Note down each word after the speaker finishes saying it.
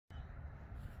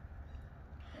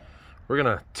We're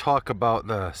gonna talk about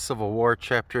the Civil War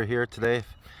chapter here today,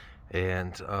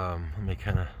 and let me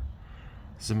kind of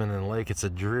zoom in on the lake. It's a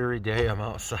dreary day. I'm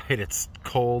outside. It's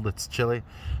cold. It's chilly.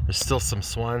 There's still some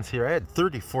swans here. I had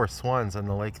 34 swans on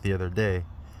the lake the other day.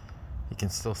 You can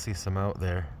still see some out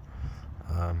there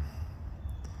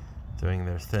doing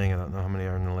their thing. I don't know how many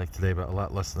are in the lake today, but a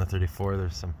lot less than the 34.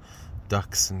 There's some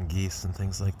ducks and geese and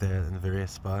things like that in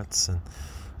various spots. And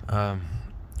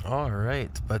all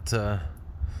right, but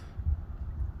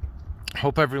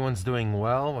hope everyone's doing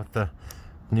well with the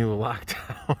new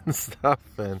lockdown stuff,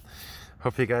 and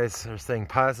hope you guys are staying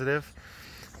positive.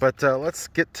 But let's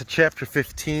get to chapter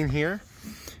 15 here.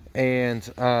 And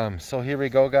so here we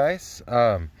go, guys.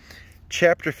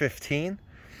 Chapter 15.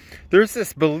 There's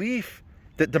this belief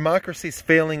that democracy is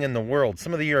failing in the world.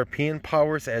 Some of the European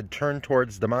powers that had turned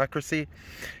towards democracy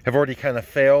have already kind of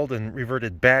failed and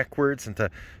reverted backwards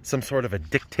into some sort of a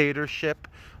dictatorship,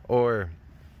 or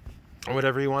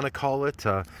whatever you want to call it.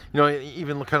 You know,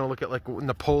 even kind of look at like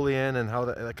Napoleon and how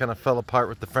that kind of fell apart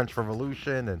with the French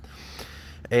Revolution.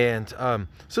 And so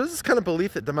there's this kind of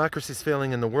belief that democracy is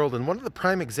failing in the world. And one of the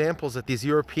prime examples that these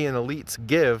European elites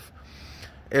give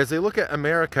is they look at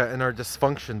America and our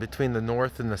dysfunction between the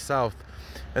North and the South,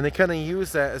 and they kind of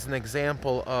use that as an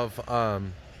example of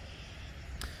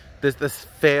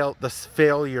this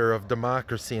failure of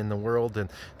democracy in the world. And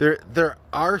there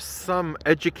are some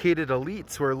educated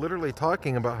elites who are literally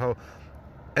talking about how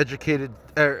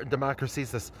democracy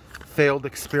is this failed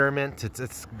experiment.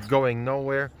 It's going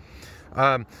nowhere,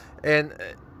 and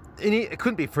it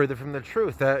couldn't be further from the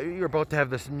truth. You're about to have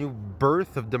this new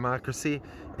birth of democracy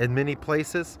in many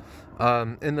places,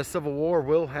 and the Civil War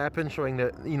will happen, showing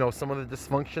that, you know, some of the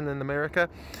dysfunction in America.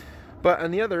 But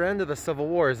on the other end of the Civil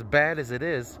War, as bad as it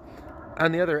is,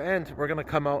 on the other end, we're going to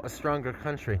come out a stronger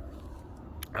country.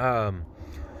 All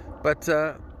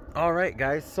right,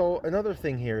 guys. So another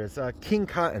thing here is King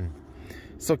Cotton.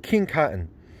 So King Cotton,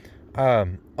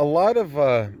 a lot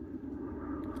of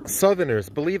Southerners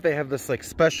believe they have this like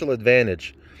special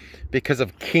advantage because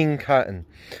of King Cotton.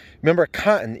 Remember,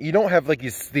 cotton, you don't have like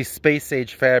these space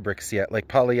age fabrics yet, like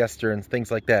polyester and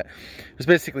things like that. It's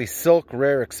basically silk,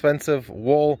 rare, expensive,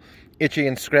 wool, itchy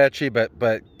and scratchy, but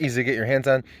easy to get your hands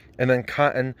on, and then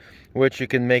cotton, which you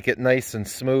can make it nice and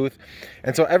smooth.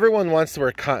 And so everyone wants to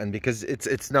wear cotton because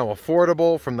it's now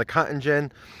affordable, from the cotton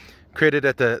gin created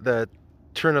at the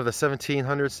turn of the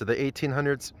 1700s to the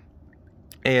 1800s.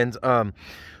 And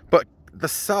but the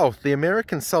South, the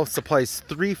American South, supplies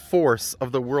 3/4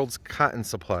 of the world's cotton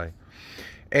supply.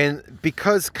 And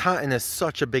because cotton is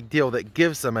such a big deal, that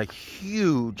gives them a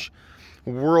huge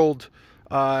world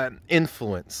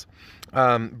influence.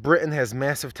 Britain has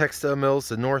massive textile mills.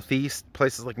 The Northeast,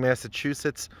 places like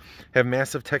Massachusetts, have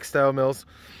massive textile mills.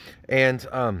 And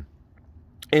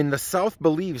the South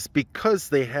believes, because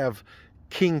they have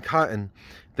King Cotton,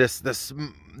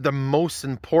 the most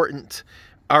important,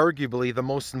 arguably the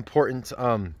most important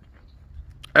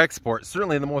export,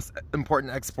 certainly the most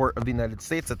important export of the United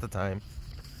States at the time.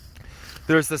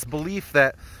 There's this belief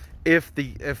that if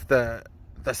the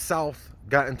South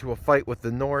got into a fight with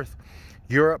the North,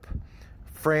 Europe,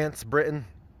 France, Britain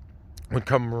would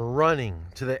come running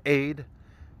to the aid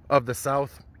of the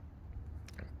South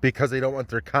because they don't want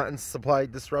their cotton supply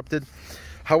disrupted.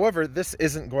 However, this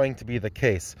isn't going to be the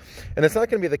case. And it's not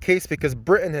going to be the case because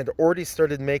Britain had already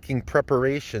started making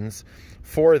preparations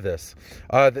for this.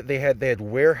 They had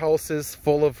warehouses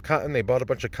full of cotton. They bought a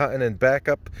bunch of cotton and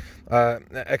backup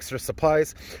extra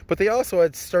supplies. But they also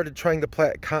had started trying to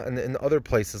plant cotton in other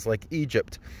places like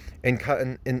Egypt, and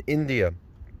cotton in India,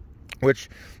 which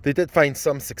they did find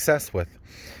some success with.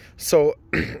 So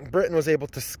Britain was able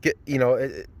to get, you know,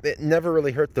 it never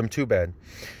really hurt them too bad.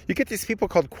 You get these people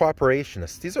called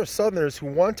cooperationists. These are Southerners who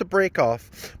want to break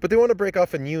off, but they want to break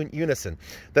off in unison.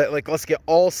 That, like, let's get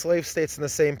all slave states on the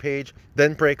same page,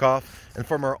 then break off and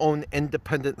form our own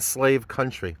independent slave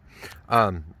country,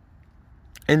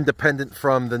 independent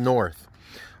from the North.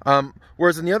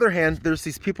 Whereas on the other hand, there's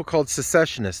these people called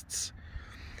secessionists.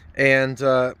 And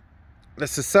the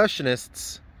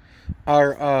secessionists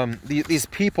are these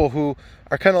people who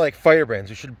are kind of like firebrands.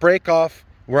 We should break off.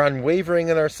 We're unwavering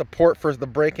in our support for the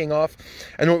breaking off,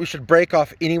 and we should break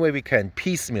off any way we can,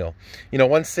 piecemeal, you know,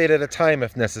 one state at a time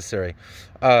if necessary.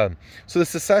 So the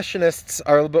secessionists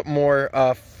are a little bit more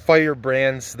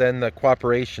firebrands than the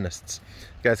cooperationists.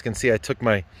 You guys can see I took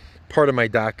part of my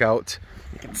dock out.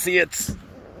 You can see it's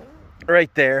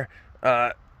right there,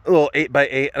 a little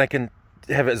 8x8, and I can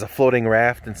have it as a floating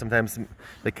raft, and sometimes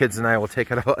the kids and I will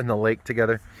take it out in the lake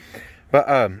together. But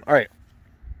all right,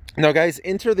 now guys,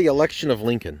 enter the election of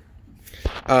Lincoln.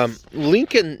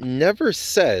 Lincoln never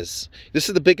says, this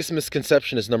is the biggest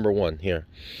misconception, is number one here.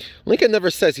 Lincoln never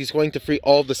says he's going to free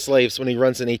all the slaves when he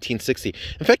runs in 1860.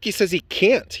 In fact, he says he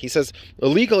can't. He says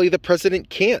illegally the president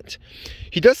can't.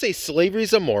 He does say slavery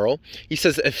is immoral. He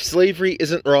says if slavery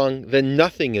isn't wrong, then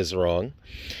nothing is wrong.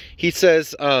 He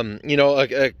says,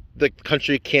 the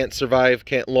country can't survive,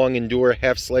 can't long endure,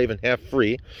 half slave and half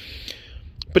free.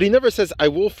 But he never says, I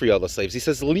will free all the slaves. He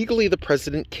says, legally, the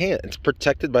president can't. It's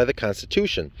protected by the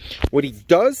Constitution. What he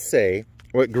does say,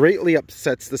 what greatly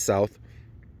upsets the South,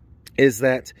 is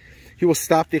that he will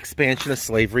stop the expansion of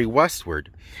slavery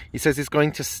westward. He says he's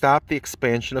going to stop the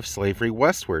expansion of slavery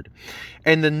westward.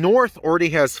 And the North already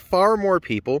has far more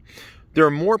people. There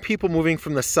are more people moving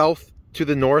from the South to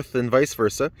the North and vice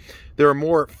versa. There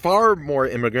are far more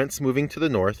immigrants moving to the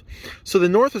North. So the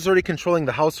North is already controlling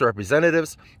the House of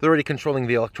Representatives. They're already controlling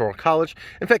the Electoral College.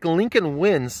 In fact, Lincoln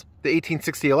wins the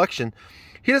 1860 election.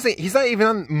 He's not even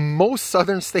on most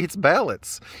southern states'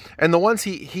 ballots. And the ones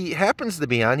he happens to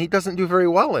be on, he doesn't do very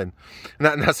well in.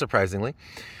 Not surprisingly.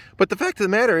 But the fact of the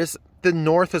matter is, the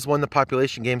North has won the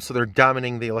population game, so they're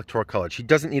dominating the Electoral College. He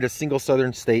doesn't need a single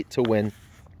southern state to win.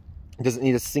 Doesn't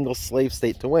need a single slave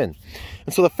state to win.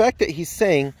 And so the fact that he's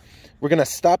saying we're going to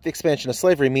stop the expansion of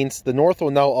slavery means the North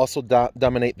will now also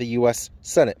dominate the U.S.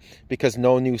 Senate, because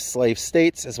no new slave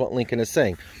states is what Lincoln is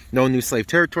saying. No new slave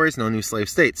territories, no new slave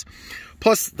states.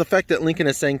 Plus the fact that Lincoln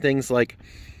is saying things like,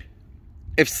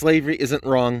 if slavery isn't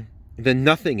wrong, then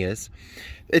nothing is.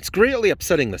 It's greatly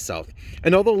upsetting the South.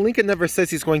 And although Lincoln never says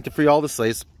he's going to free all the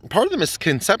slaves, part of the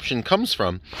misconception comes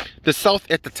from the South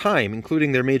at the time,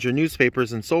 including their major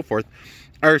newspapers and so forth,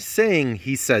 are saying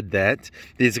he said that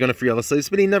he's going to free all the slaves,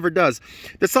 but he never does.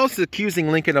 The South is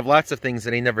accusing Lincoln of lots of things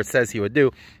that he never says he would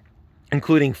do,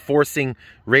 including forcing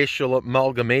racial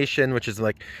amalgamation, which is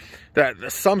like that.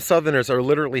 Some Southerners are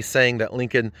literally saying that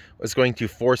Lincoln was going to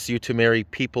force you to marry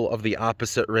people of the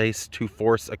opposite race to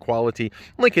force equality.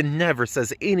 Lincoln never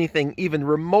says anything even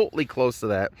remotely close to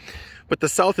that. But the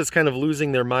South is kind of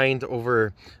losing their mind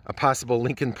over a possible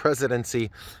Lincoln presidency.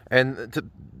 And to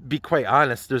be quite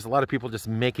honest, there's a lot of people just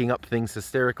making up things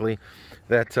hysterically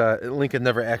that Lincoln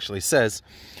never actually says.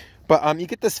 But you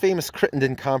get this famous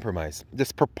Crittenden Compromise,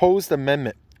 this proposed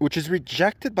amendment, which is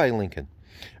rejected by Lincoln.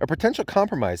 A potential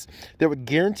compromise that would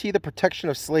guarantee the protection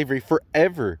of slavery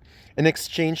forever in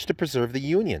exchange to preserve the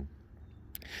Union.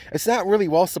 It's not really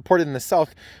well supported in the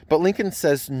South, but Lincoln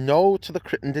says no to the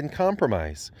Crittenden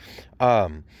Compromise.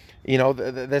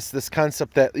 This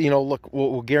concept that, look,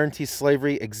 we'll guarantee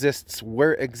slavery exists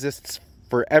where it exists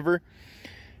forever.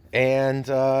 And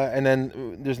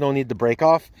then there's no need to break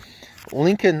off.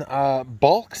 Lincoln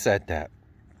balks at that.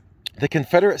 The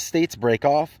Confederate states break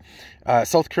off.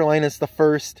 South Carolina is the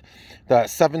first. The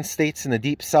 7 states in the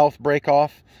Deep South break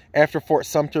off. After Fort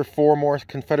Sumter, 4 more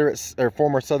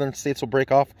Southern states will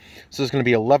break off. So there's going to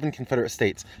be 11 Confederate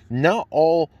states. Not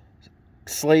all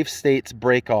slave states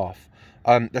break off.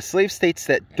 The slave states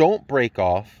that don't break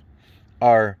off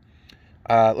are,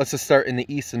 let's just start in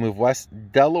the east and move west: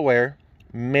 Delaware,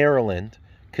 Maryland,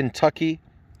 Kentucky,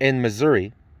 and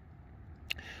Missouri.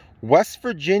 West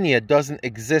Virginia doesn't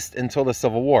exist until the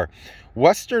Civil War.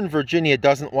 Western Virginia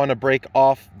doesn't want to break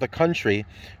off the country.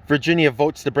 Virginia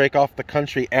votes to break off the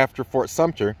country after Fort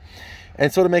Sumter.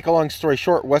 And so to make a long story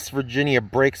short, West Virginia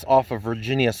breaks off of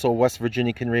Virginia so West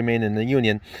Virginia can remain in the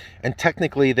Union. And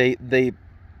technically they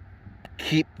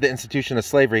keep the institution of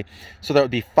slavery. So that would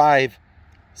be 5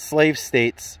 slave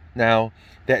states now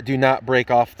that do not break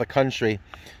off the country: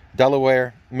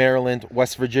 Delaware, Maryland,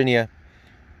 West Virginia,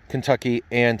 Kentucky,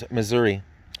 and Missouri.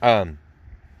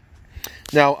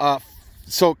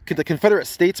 So the Confederate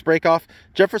states break off.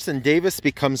 Jefferson Davis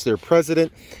becomes their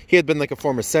president. He had been like a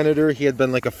former senator. He had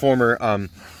been like a former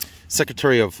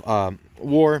Secretary of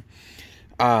War.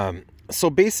 So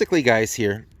basically, guys,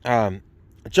 here,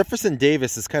 Jefferson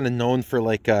Davis is kind of known for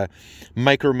like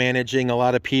micromanaging a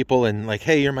lot of people and like,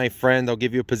 hey, you're my friend, I'll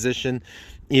give you a position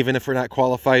even if we're not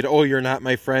qualified. Oh, you're not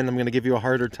my friend, I'm going to give you a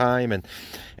harder time.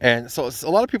 And so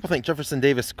a lot of people think Jefferson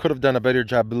Davis could have done a better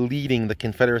job leading the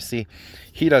Confederacy.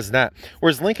 He does not.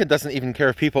 Whereas Lincoln doesn't even care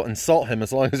if people insult him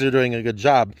as long as they're doing a good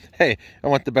job. Hey, I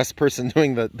want the best person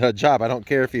doing the job. I don't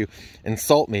care if you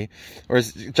insult me.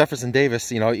 Whereas Jefferson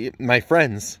Davis, my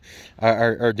friends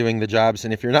are doing the jobs.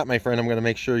 And if you're not my friend, I'm going to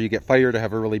make sure you get fired or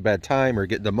have a really bad time or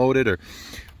get demoted or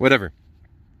whatever.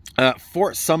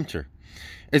 Fort Sumter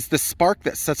is the spark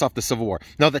that sets off the Civil War.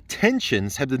 Now, the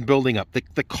tensions have been building up.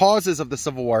 The causes of the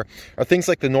Civil War are things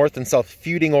like the North and South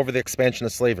feuding over the expansion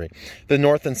of slavery. The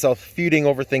North and South feuding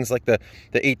over things like the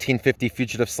 1850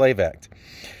 Fugitive Slave Act.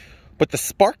 But the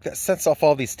spark that sets off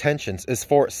all these tensions is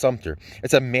Fort Sumter.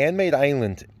 It's a man-made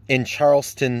island in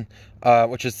Charleston,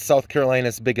 which is South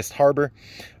Carolina's biggest harbor,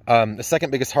 the second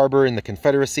biggest harbor in the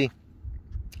Confederacy.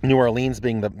 New Orleans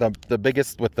being the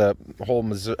biggest with the whole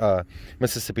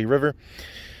Mississippi River.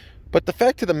 But the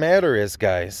fact of the matter is,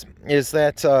 guys, is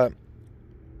that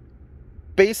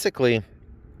basically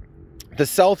the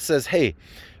South says, hey,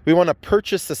 we want to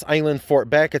purchase this island fort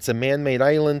back. It's a man-made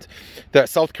island that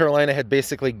South Carolina had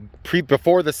basically,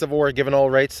 before the Civil War, given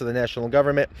all rights to the national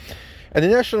government. And the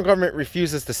national government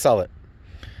refuses to sell it.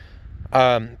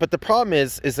 But the problem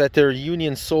is that there are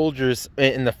Union soldiers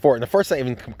in the fort. And the fort's not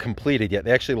even completed yet.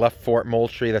 They actually left Fort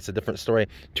Moultrie. That's a different story.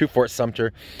 To Fort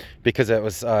Sumter. Because it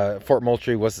was Fort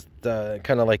Moultrie was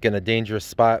kind of like in a dangerous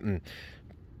spot. And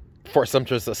Fort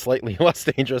Sumter is a slightly less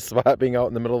dangerous spot, being out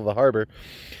in the middle of the harbor.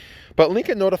 But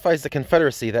Lincoln notifies the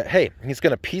Confederacy that, hey, he's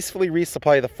going to peacefully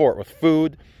resupply the fort with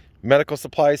food, medical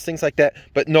supplies, things like that,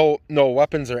 but no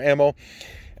weapons or ammo.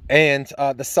 And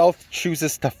the South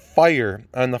chooses to fire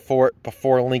on the fort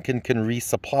before Lincoln can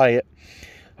resupply it,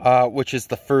 which is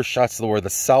the first shots of the war. The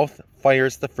South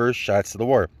fires the first shots of the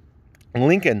war.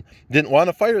 Lincoln didn't want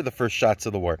to fire the first shots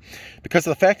of the war because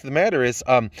the fact of the matter is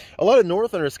a lot of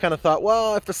Northerners kind of thought,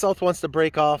 well, if the South wants to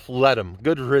break off, let them.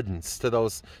 Good riddance to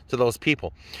those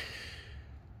people.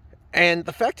 And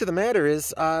the fact of the matter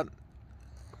is,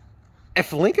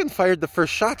 if Lincoln fired the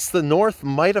first shots, the North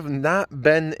might have not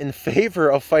been in favor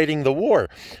of fighting the war.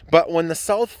 But when the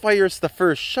South fires the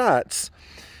first shots,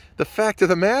 the fact of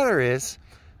the matter is,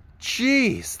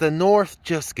 geez, the North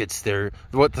just gets their,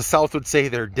 what the South would say,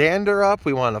 their dander up.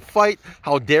 We want to fight.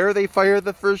 How dare they fire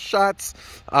the first shots?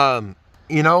 And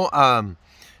so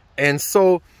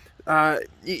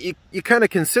you kind of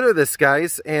consider this,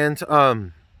 guys, and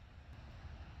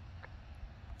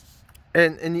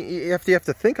you have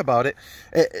to think about it.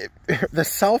 The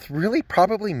South really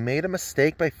probably made a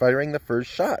mistake by firing the first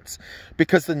shots,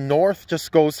 because the North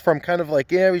just goes from kind of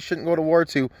like, yeah, we shouldn't go to war,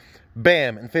 to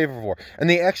bam, in favor of war. And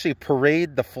they actually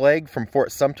parade the flag from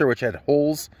Fort Sumter, which had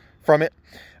holes from it,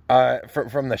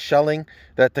 from the shelling,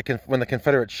 that when the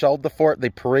Confederates shelled the fort, they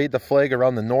parade the flag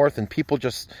around the North, and people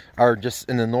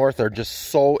in the North are just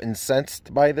so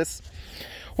incensed by this.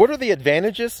 What are the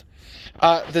advantages?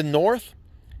 The North,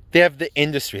 they have the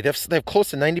industry. They have close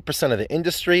to 90% of the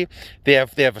industry. They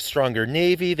have a stronger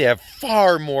navy. They have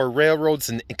far more railroads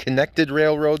and connected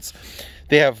railroads.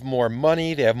 They have more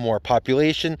money. They have more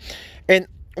population. And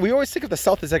we always think of the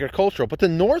South as agricultural, but the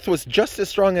North was just as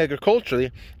strong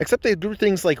agriculturally, except they grew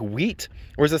things like wheat,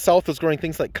 whereas the South was growing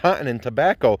things like cotton and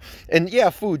tobacco. And yeah,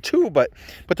 food too, but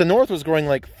the North was growing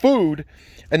like food,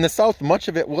 and the South, much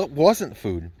of it wasn't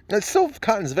food. It's still,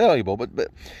 cotton's valuable, but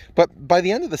by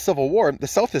the end of the Civil War, the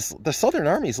Southern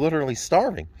Army is literally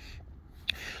starving.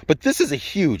 But this is a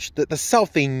huge, the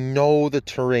South, they know the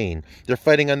terrain. They're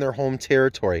fighting on their home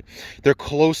territory. They're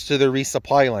close to their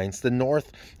resupply lines. The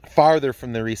North, farther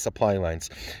from their resupply lines.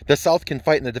 The South can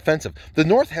fight in the defensive. The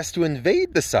North has to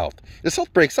invade the South. The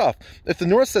South breaks off. If the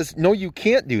North says, no, you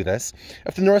can't do this.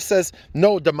 If the North says,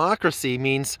 no, democracy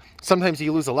means sometimes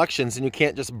you lose elections and you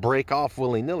can't just break off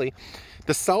willy-nilly.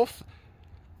 The South,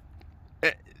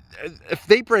 if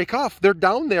they break off, they're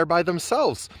down there by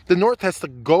themselves. The North has to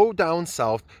go down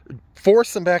south,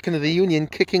 force them back into the Union,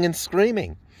 kicking and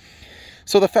screaming.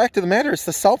 So the fact of the matter is,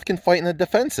 the South can fight in the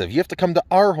defensive. You have to come to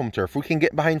our home turf. We can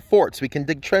get behind forts. We can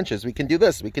dig trenches. We can do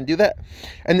this. We can do that.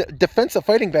 And the defensive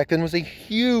fighting back then was a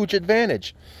huge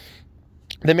advantage.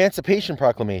 The Emancipation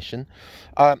Proclamation.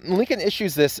 Lincoln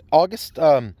issues this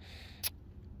September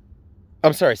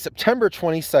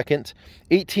 22nd,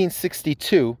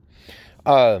 1862.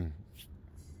 And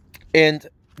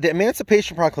the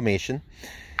Emancipation Proclamation,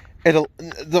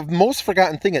 the most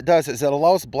forgotten thing it does is it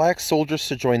allows black soldiers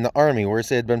to join the army, whereas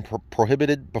they had been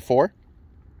prohibited before.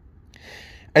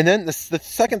 And then the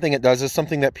second thing it does is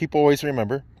something that people always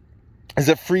remember, is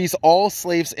it frees all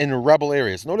slaves in rebel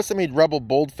areas. Notice it made rebel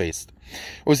bold-faced.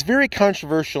 It was very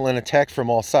controversial and attacked from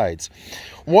all sides.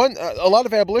 A lot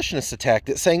of abolitionists attacked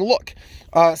it, saying, look,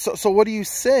 so what are you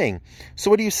saying? So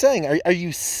what are you saying? Are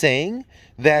you saying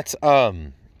that,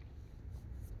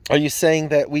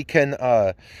 we can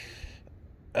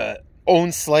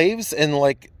own slaves in,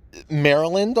 like,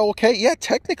 Maryland? Okay, yeah,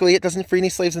 technically it doesn't free any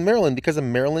slaves in Maryland, because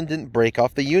Maryland didn't break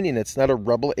off the Union. It's not a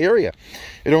rebel area.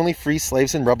 It only frees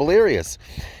slaves in rebel areas.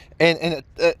 And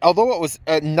although it was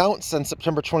announced on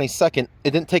September 22nd,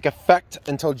 it didn't take effect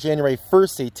until January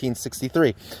 1st,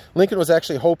 1863. Lincoln was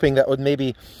actually hoping that would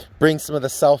maybe bring some of the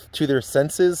South to their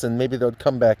senses and maybe they would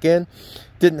come back in.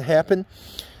 Didn't happen.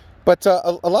 But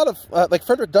a lot of, like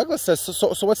Frederick Douglass says,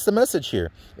 so what's the message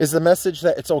here? Is the message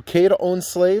that it's okay to own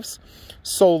slaves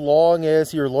so long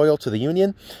as you're loyal to the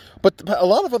Union? But a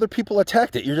lot of other people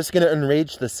attacked it. You're just going to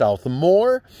enrage the South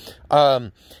more.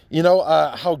 You know,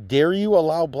 how dare you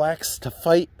allow blacks to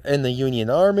fight in the Union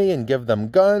Army and give them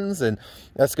guns? And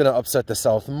that's going to upset the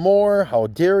South more. How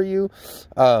dare you?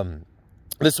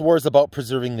 This war is about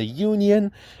preserving the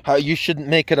Union. How you shouldn't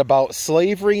make it about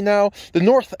slavery now. The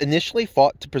North initially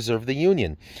fought to preserve the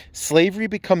Union. Slavery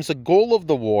becomes a goal of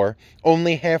the war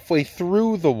only halfway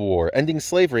through the war. Ending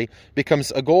slavery becomes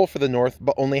a goal for the North,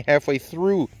 but only halfway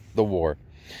through the war.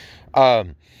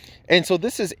 And so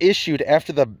this is issued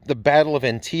after the Battle of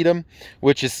Antietam,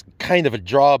 which is kind of a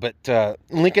draw, but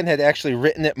Lincoln had actually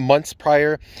written it months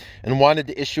prior and wanted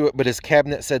to issue it, but his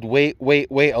cabinet said, wait,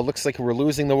 it looks like we're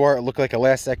losing the war. It looked like a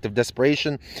last act of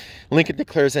desperation. Lincoln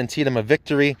declares Antietam a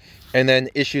victory and then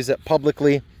issues it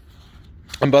publicly.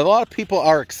 But a lot of people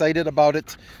are excited about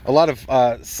it. A lot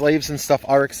of slaves and stuff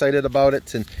are excited about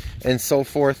it and so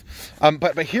forth.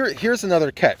 But here's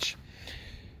another catch.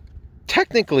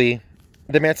 Technically,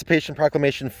 the Emancipation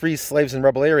Proclamation frees slaves in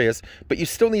rebel areas, but you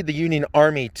still need the Union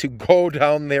Army to go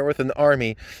down there with an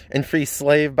army and free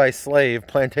slave by slave,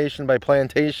 plantation by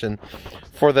plantation,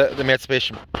 for the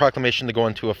Emancipation Proclamation to go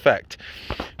into effect.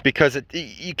 Because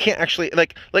you can't actually,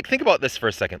 like think about this for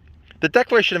a second. The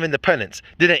Declaration of Independence,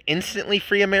 did it instantly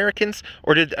free Americans,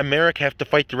 or did America have to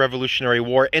fight the Revolutionary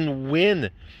War and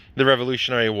win the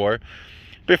Revolutionary War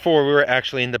before we were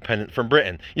actually independent from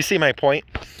Britain? You see my point?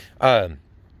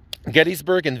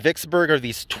 Gettysburg and Vicksburg are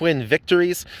these twin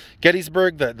victories.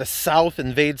 Gettysburg, the South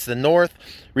invades the North,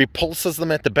 repulses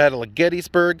them at the Battle of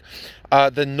Gettysburg.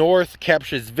 The North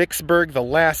captures Vicksburg, the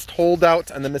last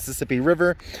holdout on the Mississippi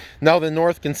River. Now the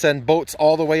North can send boats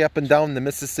all the way up and down the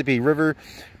Mississippi River,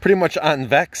 pretty much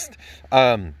unvexed.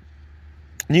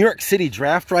 New York City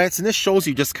draft riots, and this shows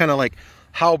you just kind of like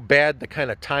how bad the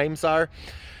kind of times are.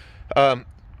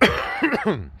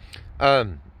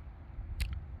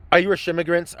 Irish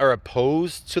immigrants are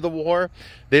opposed to the war.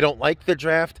 They don't like the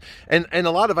draft. And a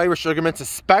lot of Irish immigrants,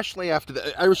 especially after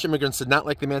the Irish immigrants did not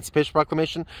like the Emancipation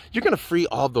Proclamation, you're going to free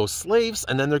all those slaves,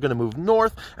 and then they're going to move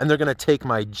north, and they're going to take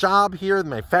my job here,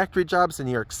 my factory jobs in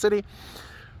New York City.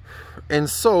 And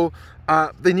so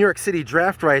the New York City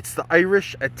draft riots, the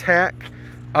Irish attack,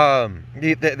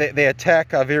 they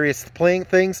attack various playing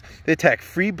things. They attack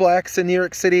free blacks in New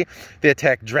York City. They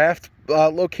attack draft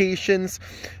locations.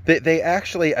 They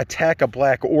actually attack a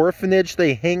black orphanage.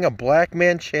 They hang a black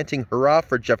man chanting hurrah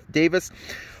for Jeff Davis.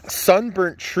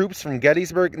 Sunburnt troops from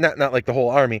Gettysburg, not like the whole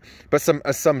army, but some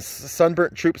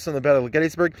sunburnt troops from the Battle of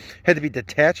Gettysburg had to be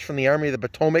detached from the Army of the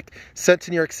Potomac, sent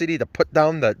to New York City to put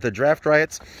down the draft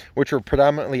riots, which were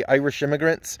predominantly Irish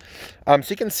immigrants. So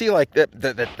you can see like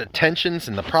the tensions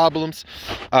and the problems.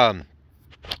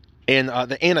 And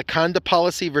the anaconda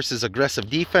policy versus aggressive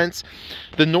defense.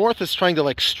 The North is trying to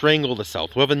like strangle the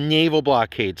South. We have a naval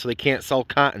blockade, so they can't sell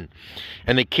cotton,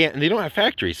 and they don't have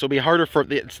factories, so it'll be harder for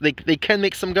they can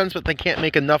make some guns, but they can't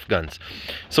make enough guns.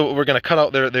 So we're going to cut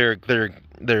out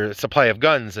their supply of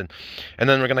guns, and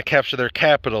then we're going to capture their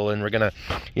capital, and we're going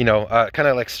to kind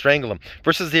of like strangle them.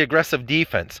 Versus the aggressive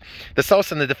defense. The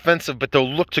South's in the defensive, but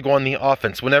they'll look to go on the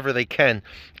offense whenever they can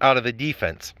out of the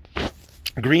defense.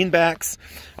 Greenbacks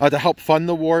to help fund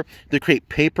the war, to create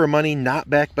paper money not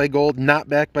backed by gold, not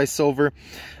backed by silver,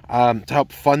 to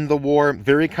help fund the war.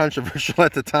 Very controversial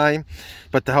at the time,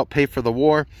 but to help pay for the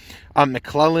war.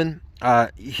 McClellan,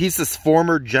 he's this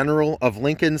former general of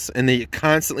Lincoln's, and they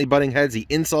constantly butting heads. He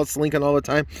insults Lincoln all the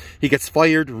time. He gets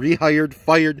fired, rehired,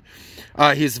 fired.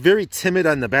 He's very timid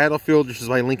on the battlefield, which is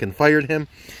why Lincoln fired him.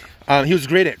 He was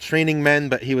great at training men,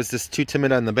 but he was just too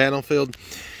timid on the battlefield.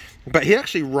 But he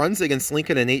actually runs against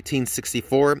Lincoln in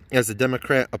 1864 as a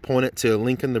Democrat opponent to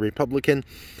Lincoln, the Republican.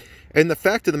 And the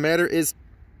fact of the matter is,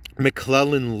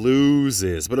 McClellan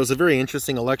loses. But it was a very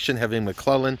interesting election, having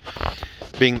McClellan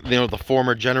being, the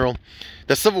former general.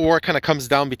 The Civil War kind of comes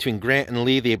down between Grant and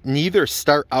Lee. They neither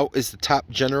start out as the top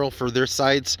general for their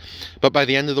sides, but by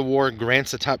the end of the war,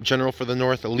 Grant's a top general for the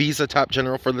North, Lee's a top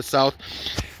general for the South.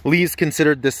 Lee's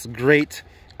considered this great,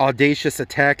 audacious,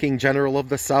 attacking general of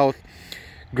the South.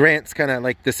 Grant's kind of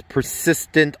like this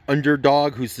persistent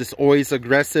underdog who's just always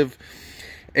aggressive.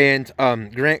 And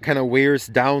Grant kind of wears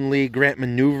down Lee. Grant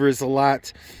maneuvers a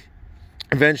lot.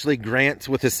 Eventually, Grant,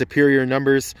 with his superior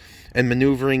numbers and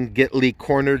maneuvering, get Lee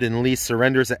cornered, and Lee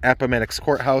surrenders at Appomattox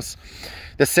Courthouse.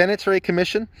 The Sanitary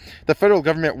Commission, the federal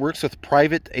government works with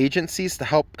private agencies to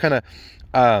help kind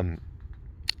of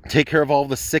take care of all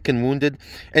the sick and wounded.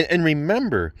 And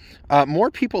remember, more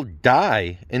people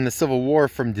die in the Civil War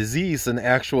from disease than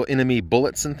actual enemy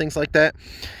bullets and things like that.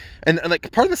 And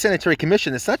like part of the Sanitary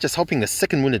Commission, it's not just helping the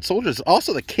sick and wounded soldiers,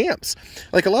 also the camps.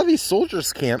 Like a lot of these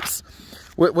soldiers' camps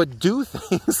would do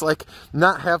things like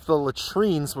not have the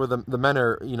latrines where the men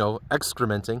are, you know,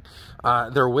 excrementing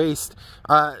their waste,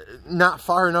 not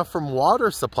far enough from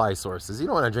water supply sources. You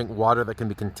don't want to drink water that can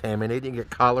be contaminated. You can get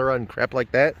cholera and crap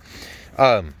like that.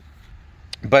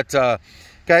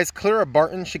 Guys, Clara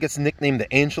Barton, she gets nicknamed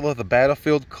the Angel of the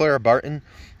Battlefield. Clara Barton,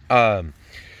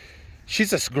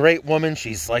 she's this great woman.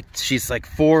 She's like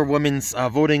for women's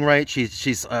voting rights. She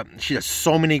does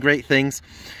so many great things.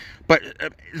 But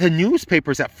the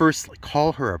newspapers at first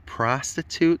call her a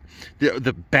prostitute.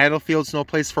 The battlefield's no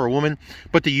place for a woman.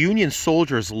 But the Union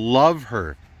soldiers love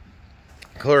her,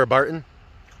 Clara Barton.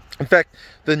 In fact,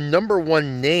 the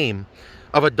 #1 name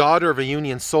of a daughter of a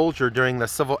Union soldier during the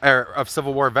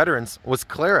Civil War veterans was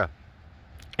Clara.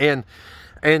 And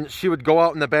she would go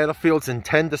out in the battlefields and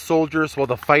tend to soldiers while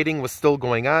the fighting was still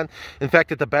going on. In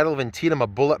fact, at the Battle of Antietam, a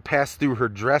bullet passed through her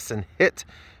dress and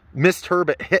missed her,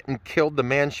 but hit and killed the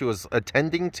man she was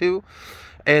attending to.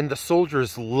 And the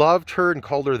soldiers loved her and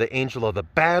called her the Angel of the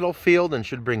Battlefield, and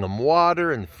should bring them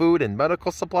water and food and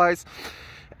medical supplies.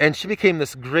 And she became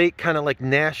this great kind of like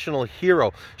national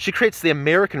hero. She creates the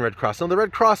American Red Cross. Now, the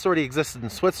Red Cross already existed in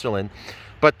Switzerland,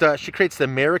 but she creates the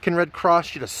American Red Cross.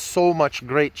 She does so much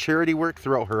great charity work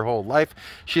throughout her whole life.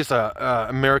 She's an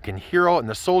American hero, and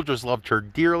the soldiers loved her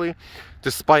dearly,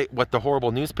 despite what the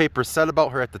horrible newspapers said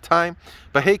about her at the time.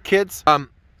 But hey, kids, I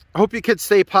hope you kids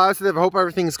stay positive. I hope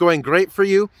everything's going great for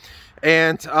you.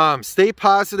 And stay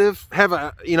positive.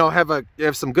 Have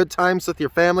some good times with your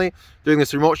family during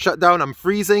this remote shutdown. I'm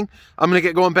freezing. I'm gonna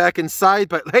get going back inside.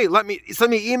 But hey,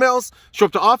 send me emails. Show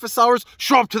up to office hours.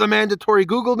 Show up to the mandatory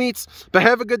Google Meets. But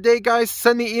have a good day, guys.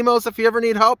 Send me emails if you ever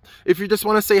need help. If you just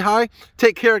want to say hi.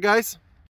 Take care, guys.